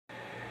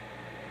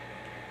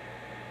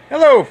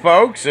Hello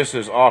folks, this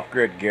is Off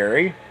Grid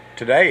Gary.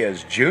 Today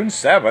is June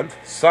 7th,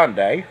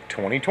 Sunday,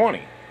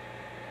 2020.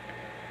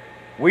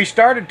 We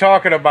started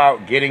talking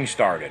about getting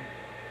started.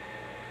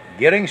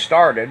 Getting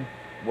started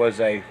was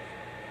a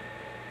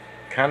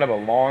kind of a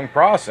long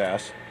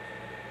process.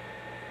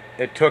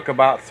 It took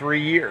about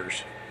 3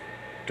 years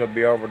to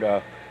be able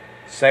to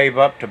save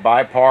up to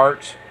buy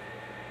parts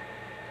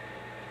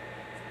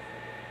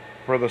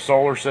for the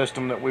solar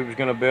system that we was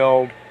going to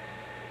build,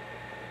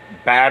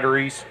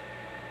 batteries,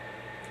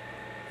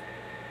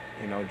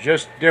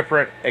 just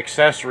different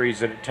accessories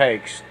that it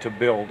takes to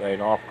build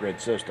an off-grid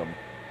system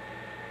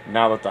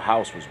now that the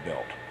house was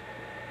built.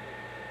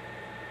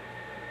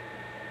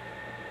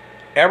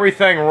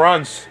 Everything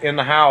runs in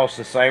the house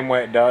the same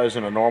way it does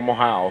in a normal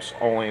house,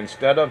 only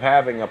instead of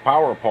having a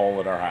power pole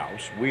at our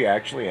house, we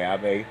actually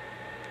have a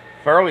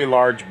fairly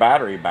large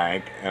battery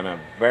bank and a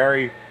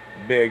very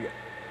big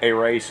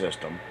array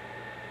system.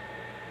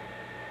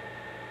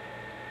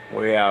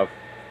 We have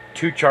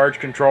 2 charge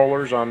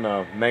controllers on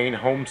the main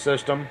home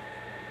system,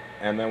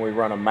 and then we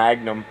run a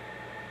Magnum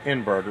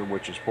inverter,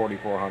 which is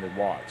 4,400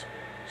 watts.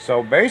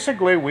 So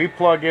basically we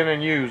plug in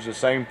and use the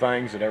same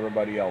things that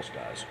everybody else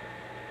does.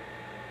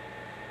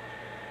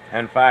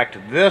 In fact,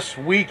 this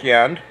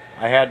weekend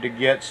I had to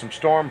get some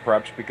storm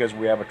preps because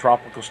we have a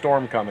tropical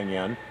storm coming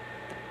in.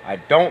 I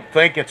don't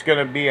think it's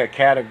going to be a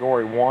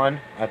Category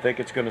 1. I think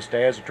it's going to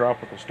stay as a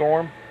tropical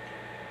storm,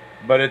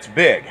 but it's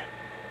big.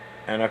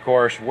 And of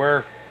course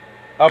we're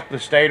up the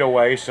state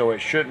away, so it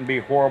shouldn't be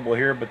horrible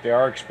here, but they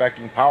are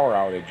expecting power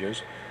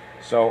outages.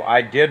 So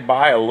I did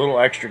buy a little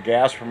extra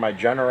gas for my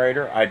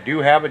generator. I do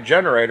have a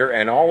generator,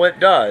 and all it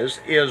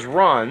does is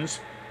runs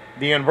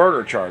the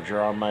inverter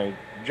charger on my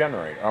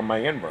generator, on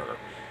my inverter.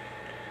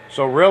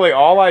 So really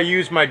all I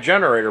use my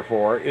generator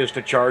for is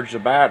to charge the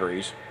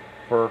batteries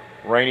for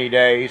rainy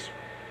days,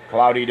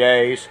 cloudy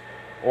days,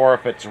 or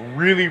if it's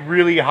really,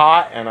 really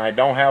hot and I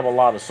don't have a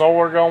lot of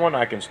solar going,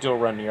 I can still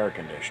run the air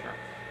conditioner.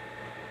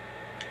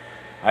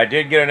 I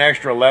did get an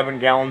extra 11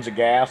 gallons of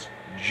gas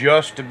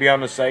just to be on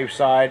the safe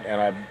side,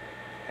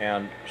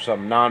 and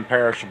some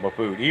non-perishable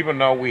food. Even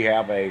though we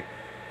have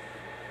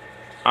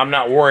I'm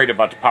not worried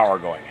about the power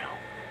going out,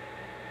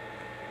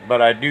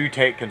 but I do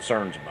take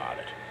concerns about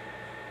it.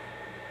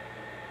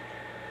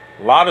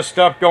 A lot of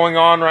stuff going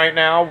on right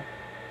now.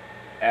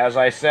 As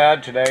I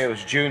said, today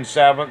was June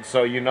 7th,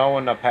 so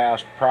in the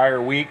past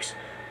prior weeks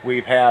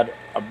we've had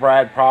a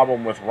bad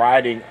problem with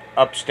riding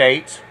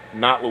upstates,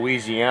 not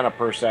Louisiana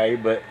per se,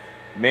 but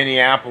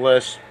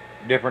Minneapolis,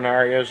 different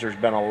areas. There's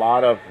been a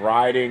lot of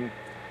riding,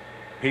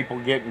 people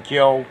getting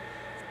killed.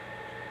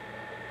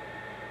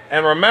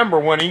 And remember,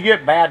 when you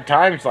get bad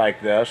times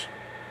like this,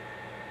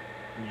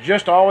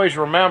 just always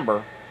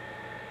remember,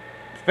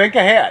 think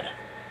ahead.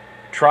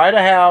 Try to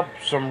have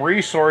some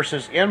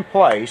resources in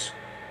place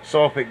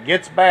so if it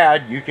gets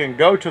bad, you can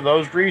go to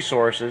those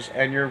resources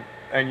and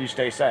you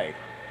stay safe.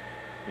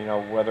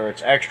 Whether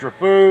it's extra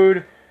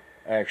food,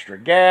 extra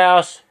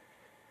gas,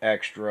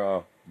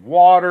 extra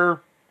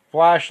water,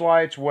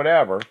 flashlights,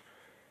 whatever.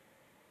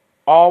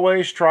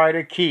 Always try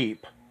to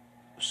keep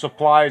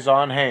supplies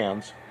on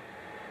hand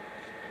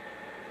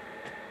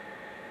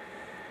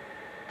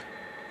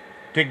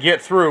to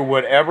get through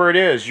whatever it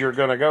is you're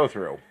going to go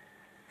through.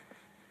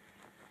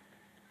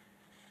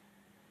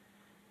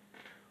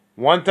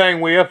 One thing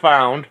we have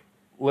found,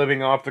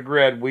 living off the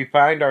grid, we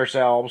find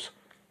ourselves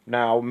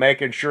now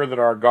making sure that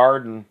our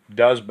garden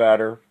does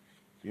better.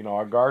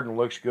 Our garden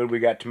looks good. We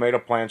got tomato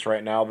plants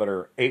right now that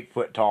are 8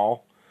 foot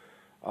tall.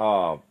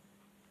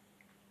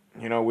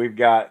 We've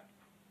got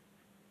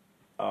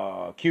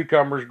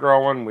cucumbers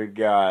growing. We've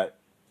got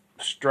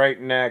not straight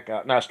neck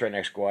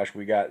squash.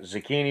 We got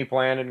zucchini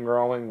planted and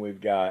growing. We've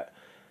got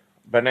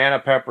banana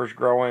peppers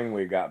growing.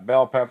 We've got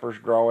bell peppers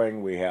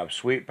growing. We have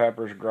sweet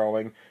peppers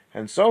growing.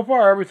 And so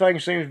far, everything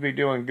seems to be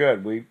doing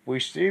good. We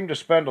seem to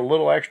spend a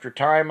little extra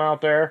time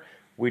out there.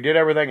 We did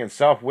everything in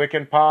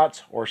self-wicking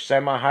pots or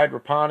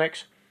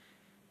semi-hydroponics.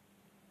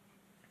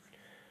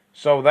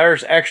 So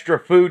there's extra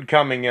food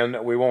coming in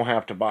that we won't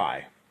have to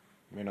buy.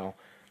 The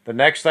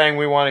next thing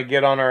we want to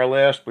get on our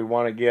list, we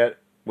want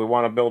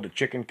to build a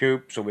chicken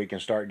coop so we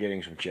can start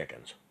getting some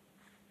chickens.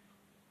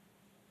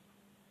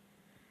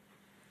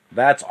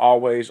 That's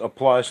always a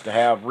plus to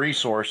have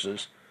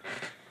resources.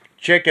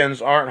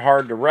 Chickens aren't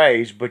hard to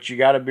raise, but you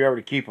got to be able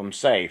to keep them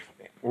safe.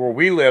 Where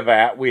we live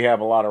at, we have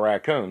a lot of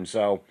raccoons.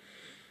 So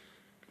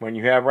when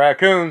you have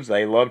raccoons,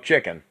 they love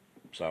chicken.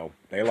 So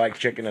they like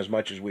chicken as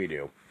much as we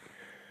do.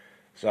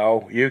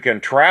 So you can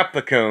trap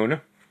the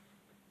coon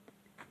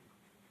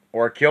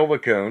or kill the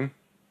coon,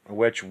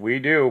 which we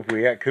do. If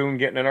we got coon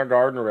getting in our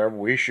garden or whatever,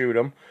 we shoot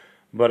them.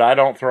 But I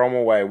don't throw them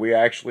away. We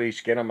actually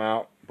skin them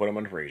out, put them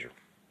in the freezer.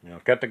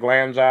 Cut the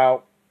glands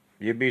out.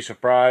 You'd be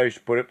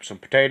surprised. Put some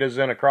potatoes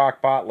in a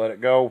crock pot, let it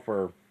go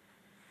for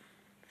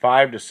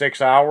 5 to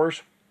 6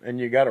 hours, and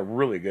you got a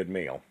really good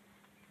meal.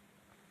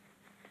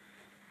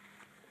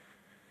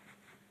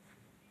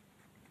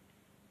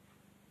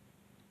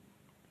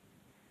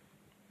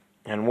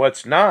 And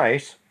what's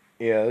nice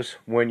is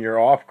when you're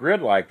off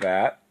grid like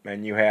that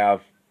and you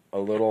have a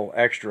little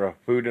extra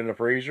food in the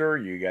freezer,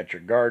 you got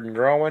your garden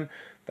growing.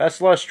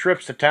 That's less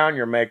trips to town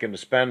you're making to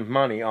spend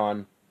money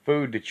on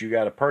food that you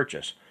got to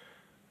purchase.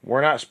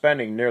 We're not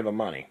spending near the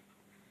money.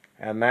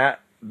 And that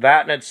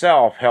in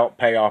itself helped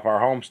pay off our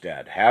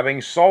homestead.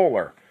 Having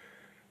solar,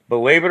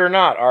 believe it or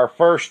not, our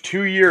first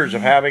 2 years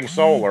of having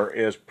solar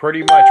is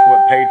pretty much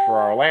what paid for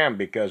our land,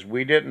 because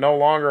we no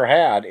longer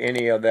had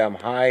any of them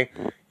high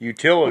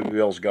utility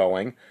bills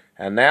going,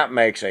 and that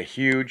makes a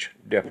huge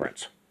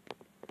difference.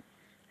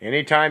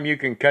 Anytime you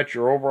can cut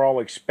your overall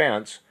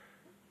expense,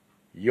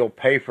 you'll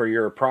pay for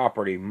your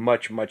property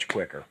much, much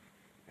quicker.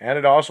 And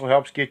it also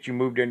helps get you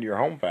moved into your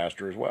home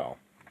faster as well.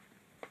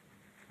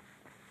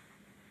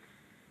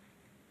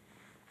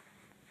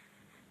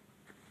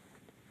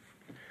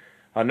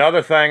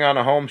 Another thing on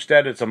a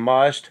homestead that's a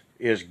must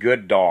is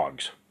good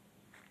dogs.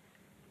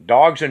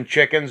 Dogs and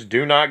chickens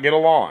do not get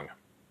along.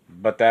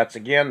 But that's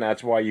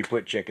why you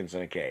put chickens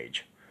in a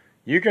cage.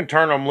 You can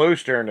turn them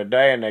loose during the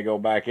day and they go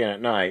back in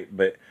at night,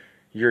 but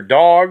your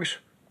dogs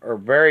are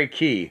very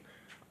key.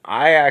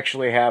 I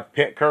actually have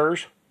pit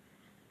curs,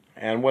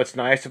 and what's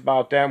nice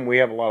about them, we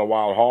have a lot of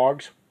wild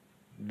hogs.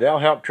 They'll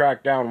help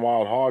track down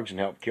wild hogs and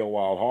help kill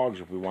wild hogs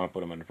if we want to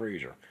put them in the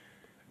freezer.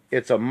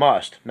 It's a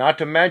must. Not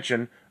to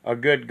mention, a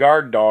good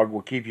guard dog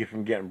will keep you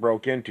from getting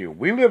broke into.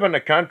 We live in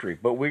the country,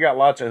 but we got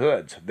lots of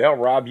hoods. They'll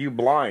rob you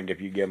blind if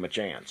you give them a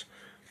chance.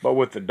 But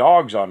with the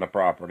dogs on the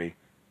property,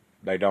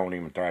 they don't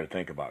even try to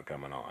think about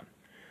coming on.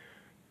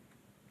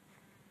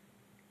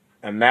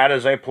 And that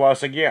is a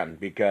plus again,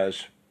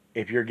 because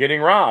if you're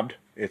getting robbed,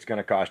 it's going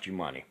to cost you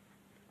money.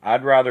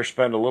 I'd rather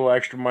spend a little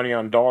extra money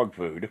on dog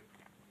food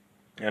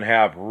and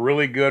have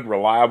really good,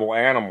 reliable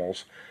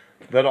animals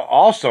that'll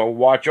also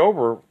watch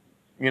over,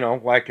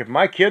 like if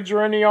my kids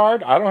are in the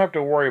yard, I don't have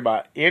to worry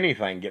about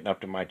anything getting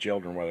up to my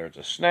children, whether it's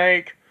a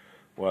snake,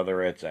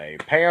 whether it's a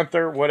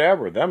panther,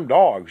 whatever. Them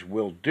dogs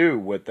will do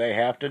what they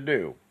have to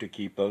do to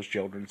keep those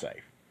children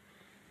safe.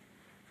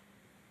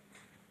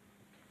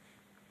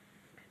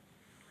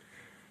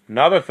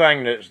 Another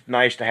thing that's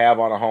nice to have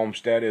on a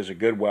homestead is a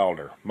good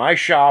welder. My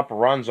shop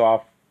runs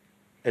off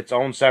its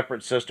own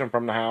separate system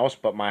from the house,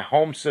 but my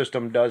home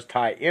system does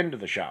tie into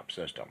the shop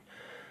system.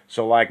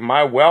 So like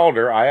my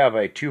welder, I have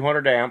a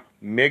 200 amp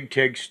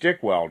MIG-TIG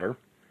stick welder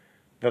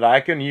that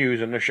I can use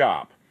in the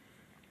shop.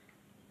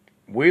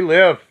 We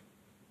live,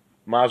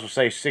 might as well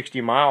say,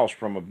 60 miles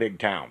from a big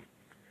town.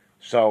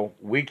 So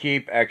we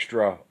keep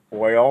extra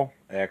oil,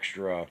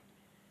 extra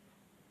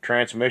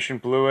transmission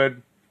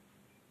fluid.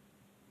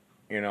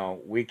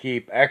 We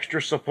keep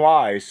extra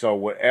supplies, so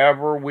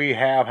whatever we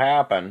have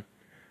happen,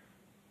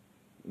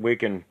 we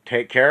can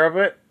take care of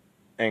it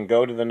and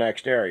go to the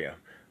next area.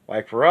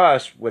 Like for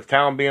us, with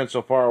town being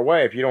so far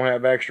away, if you don't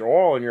have extra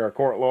oil and you're a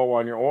quart low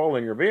on your oil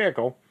in your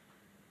vehicle,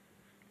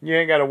 you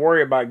ain't got to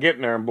worry about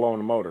getting there and blowing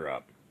the motor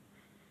up.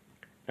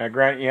 Now,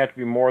 granted, you have to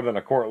be more than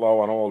a quart low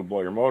on oil to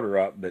blow your motor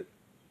up, but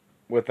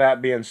with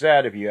that being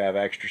said, if you have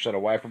extra set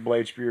of wiper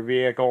blades for your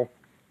vehicle,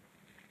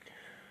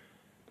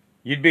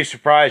 you'd be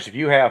surprised if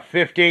you have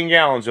 15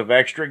 gallons of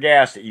extra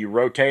gas that you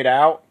rotate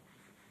out,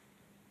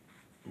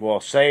 will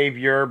save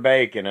your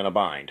bacon in a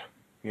bind.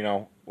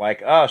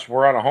 Like us,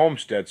 we're on a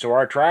homestead, so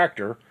our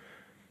tractor,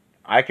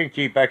 I can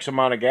keep X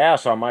amount of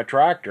gas on my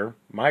tractor.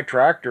 My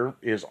tractor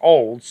is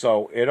old,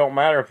 so it don't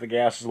matter if the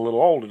gas is a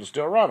little old, it'll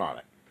still run on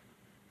it.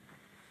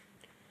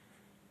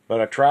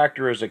 But a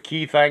tractor is a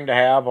key thing to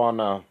have on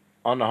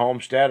the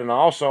homestead. And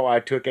also,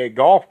 I took a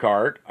golf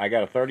cart. I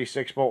got a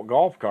 36-volt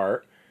golf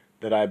cart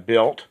that I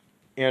built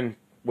in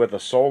with a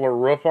solar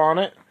roof on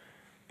it,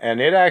 and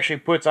it actually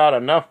puts out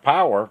enough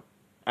power.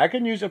 I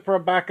can use it for a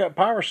backup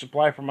power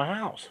supply for my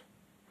house.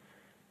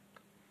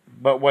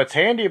 But what's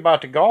handy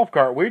about the golf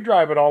cart, we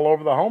drive it all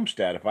over the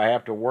homestead. If I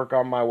have to work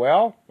on my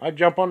well, I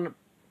jump on the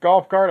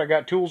golf cart. I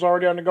got tools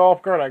already on the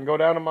golf cart. I can go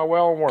down to my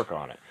well and work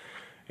on it.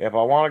 If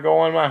I want to go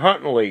on my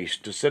hunting lease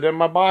to sit in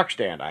my box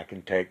stand, I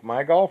can take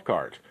my golf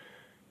cart.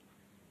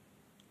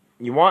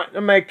 You want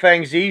to make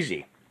things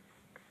easy.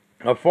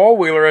 A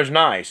four-wheeler is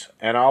nice,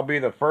 and I'll be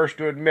the first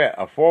to admit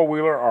a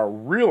four-wheeler are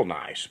real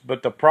nice.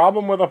 But the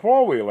problem with a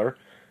four-wheeler,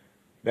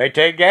 they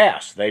take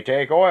gas, they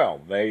take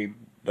oil, they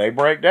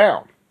break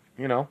down,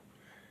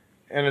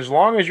 And as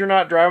long as you're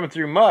not driving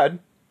through mud,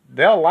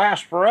 they'll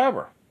last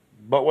forever.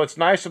 But what's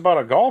nice about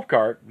a golf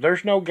cart,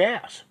 there's no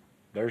gas.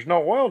 There's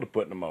no oil to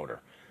put in the motor.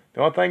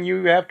 The only thing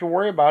you have to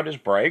worry about is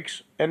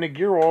brakes and the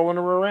gear oil in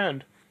the rear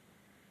end.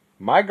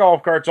 My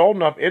golf cart's old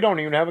enough, it don't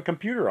even have a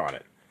computer on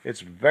it.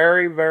 It's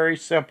very, very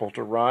simple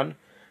to run,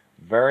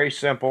 very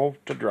simple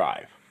to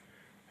drive.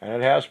 And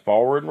it has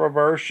forward and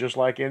reverse just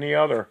like any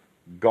other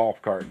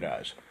golf cart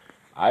does.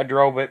 I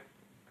drove it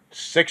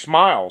 6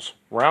 miles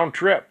round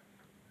trip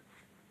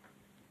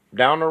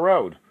down the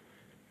road.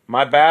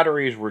 My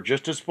batteries were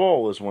just as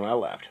full as when I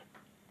left.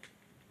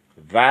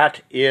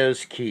 That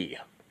is key.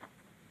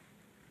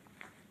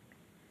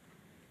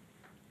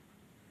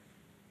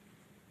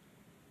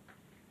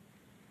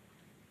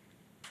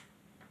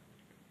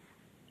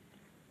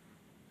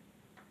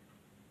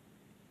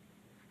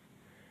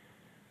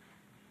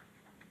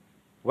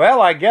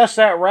 Well, I guess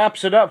that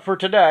wraps it up for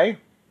today.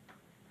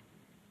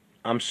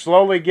 I'm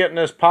slowly getting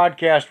this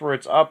podcast where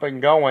it's up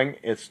and going.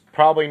 It's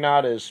probably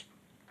not as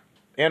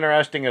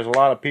interesting as a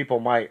lot of people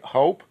might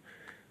hope,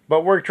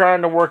 but we're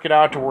trying to work it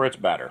out to where it's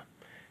better.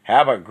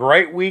 Have a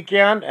great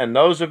weekend, and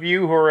those of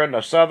you who are in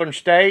the southern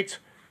states,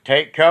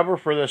 take cover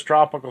for this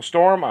tropical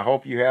storm. I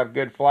hope you have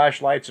good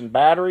flashlights and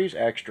batteries,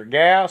 extra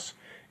gas.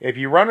 If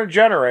you run a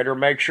generator,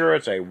 make sure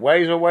it's a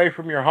ways away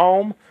from your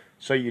home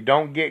so you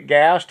don't get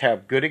gassed.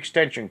 Have good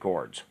extension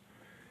cords.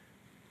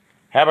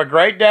 Have a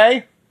great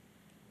day.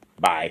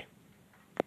 Bye.